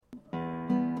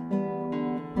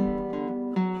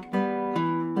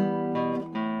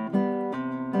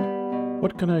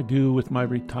What can I do with my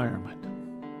retirement?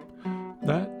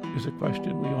 That is a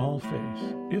question we all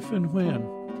face, if and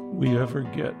when we ever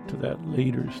get to that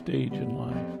later stage in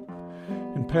life.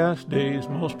 In past days,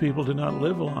 most people did not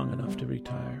live long enough to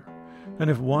retire, and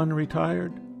if one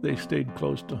retired, they stayed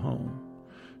close to home.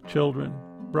 Children,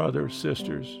 brothers,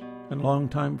 sisters, and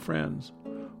longtime friends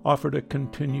offered a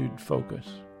continued focus.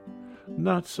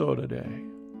 Not so today.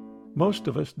 Most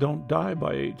of us don't die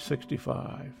by age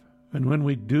 65, and when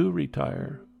we do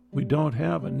retire, we don't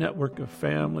have a network of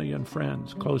family and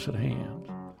friends close at hand.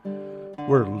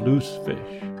 We're loose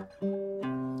fish.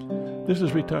 This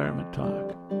is Retirement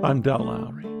Talk. I'm Del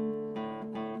Lowry.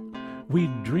 We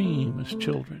dream as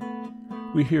children.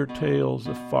 We hear tales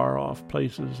of far-off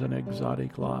places and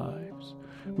exotic lives.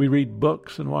 We read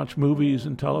books and watch movies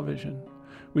and television.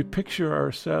 We picture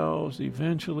ourselves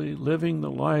eventually living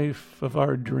the life of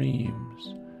our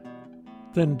dreams.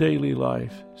 Then daily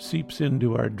life seeps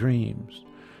into our dreams.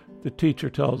 The teacher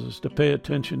tells us to pay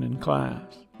attention in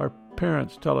class. Our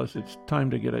parents tell us it's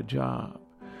time to get a job.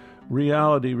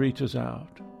 Reality reaches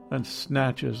out and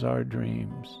snatches our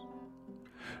dreams.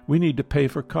 We need to pay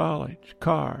for college,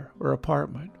 car, or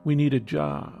apartment. We need a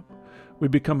job. We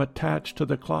become attached to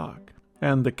the clock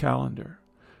and the calendar.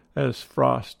 As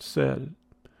Frost said,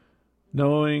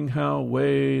 knowing how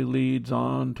way leads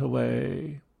on to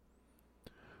way.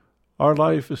 Our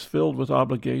life is filled with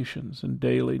obligations and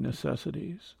daily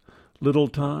necessities. Little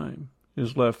time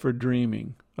is left for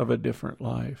dreaming of a different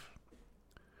life.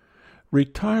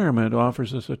 Retirement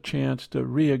offers us a chance to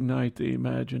reignite the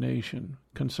imagination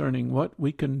concerning what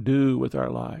we can do with our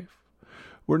life.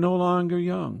 We're no longer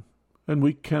young, and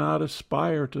we cannot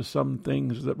aspire to some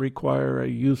things that require a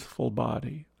youthful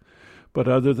body. But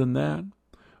other than that,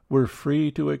 we're free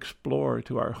to explore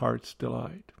to our heart's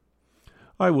delight.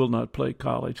 I will not play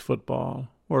college football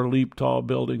or leap tall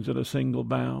buildings at a single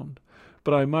bound,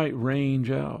 but I might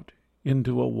range out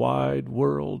into a wide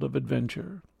world of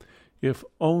adventure, if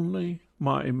only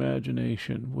my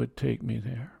imagination would take me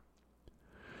there.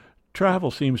 Travel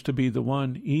seems to be the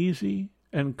one easy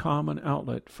and common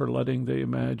outlet for letting the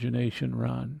imagination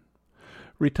run.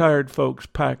 Retired folks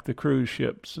pack the cruise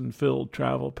ships and fill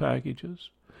travel packages.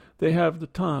 They have the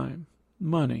time,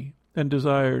 money, and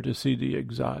desire to see the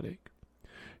exotic.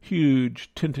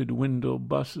 Huge tinted window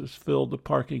buses fill the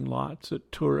parking lots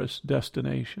at tourist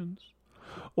destinations.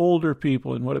 Older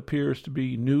people in what appears to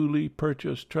be newly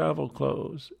purchased travel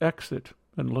clothes exit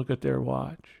and look at their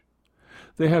watch.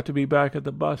 They have to be back at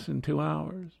the bus in 2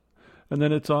 hours, and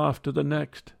then it's off to the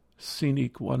next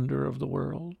scenic wonder of the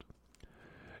world.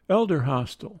 Elder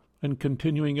hostel and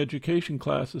continuing education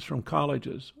classes from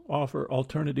colleges offer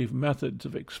alternative methods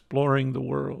of exploring the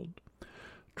world.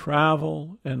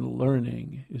 Travel and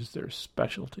learning is their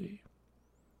specialty.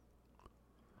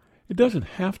 It doesn't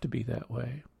have to be that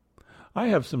way. I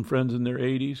have some friends in their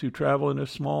 80s who travel in a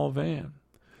small van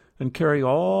and carry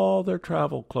all their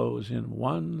travel clothes in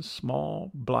one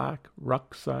small black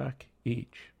rucksack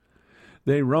each.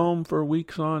 They roam for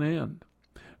weeks on end.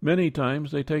 Many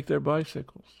times they take their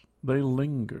bicycles. They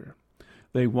linger.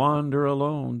 They wander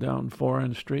alone down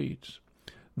foreign streets.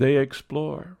 They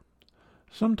explore.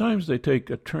 Sometimes they take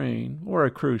a train or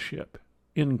a cruise ship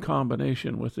in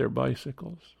combination with their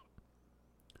bicycles.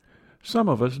 Some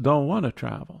of us don't want to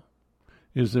travel.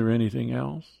 Is there anything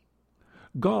else?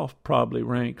 Golf probably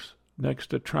ranks next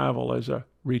to travel as a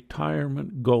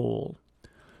retirement goal.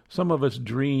 Some of us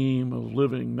dream of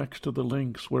living next to the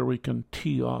links where we can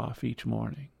tee off each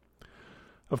morning.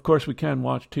 Of course, we can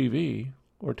watch TV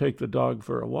or take the dog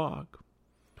for a walk.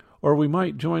 Or we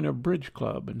might join a bridge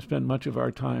club and spend much of our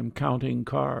time counting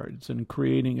cards and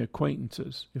creating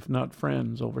acquaintances, if not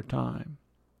friends, over time.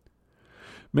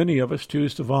 Many of us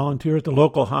choose to volunteer at the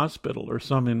local hospital or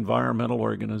some environmental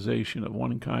organization of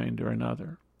one kind or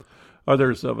another.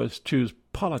 Others of us choose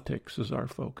politics as our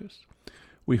focus.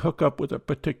 We hook up with a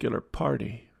particular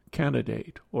party,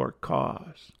 candidate, or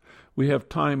cause. We have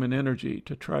time and energy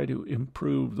to try to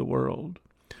improve the world.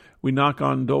 We knock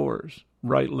on doors,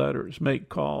 write letters, make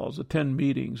calls, attend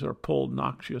meetings, or pull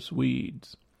noxious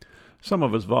weeds. Some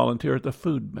of us volunteer at the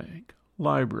food bank,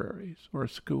 libraries, or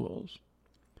schools.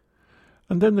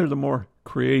 And then there are the more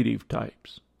creative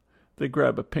types. They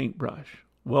grab a paintbrush,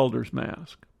 welder's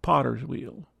mask, potter's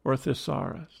wheel, or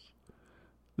thesaurus.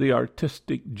 The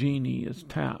artistic genie is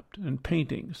tapped, and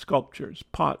paintings, sculptures,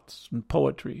 pots, and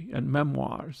poetry, and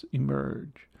memoirs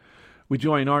emerge. We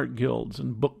join art guilds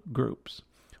and book groups.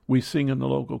 We sing in the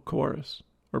local chorus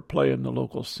or play in the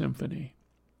local symphony.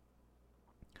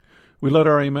 We let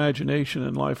our imagination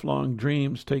and lifelong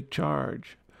dreams take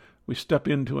charge. We step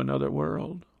into another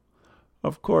world.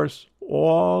 Of course,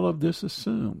 all of this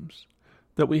assumes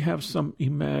that we have some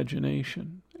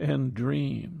imagination and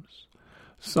dreams.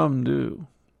 Some do,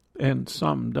 and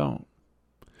some don't.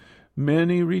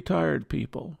 Many retired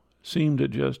people seem to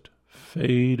just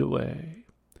fade away.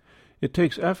 It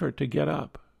takes effort to get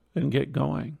up and get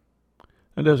going.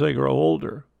 And as I grow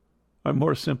older, I'm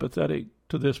more sympathetic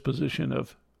to this position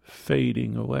of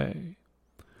fading away.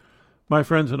 My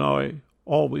friends and I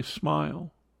always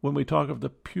smile when we talk of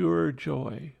the pure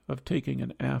joy of taking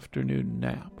an afternoon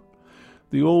nap.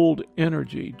 The old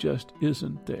energy just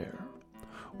isn't there,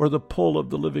 or the pull of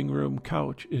the living room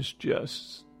couch is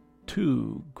just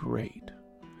too great.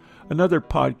 Another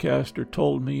podcaster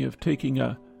told me of taking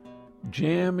a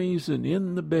jammies and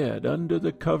in the bed under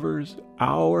the covers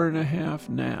hour-and-a-half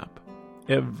nap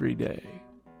every day.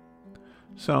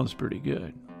 Sounds pretty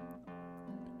good.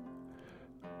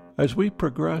 As we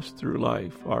progress through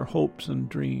life, our hopes and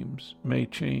dreams may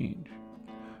change.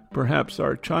 Perhaps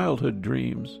our childhood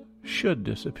dreams should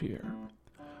disappear.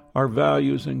 Our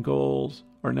values and goals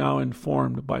are now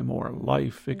informed by more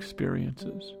life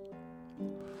experiences.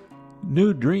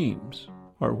 New dreams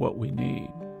are what we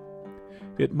need.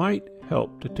 It might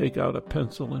help to take out a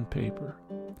pencil and paper,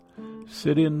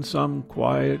 sit in some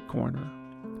quiet corner,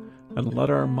 and let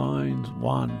our minds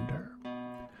wander.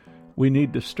 We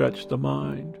need to stretch the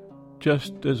mind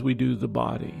just as we do the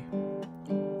body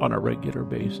on a regular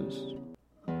basis.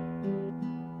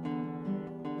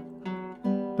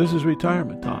 This is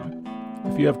Retirement Talk.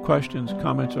 If you have questions,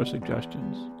 comments, or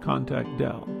suggestions, contact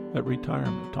Del at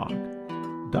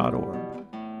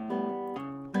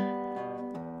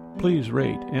retirementtalk.org. Please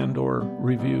rate and/or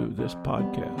review this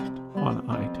podcast on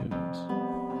iTunes.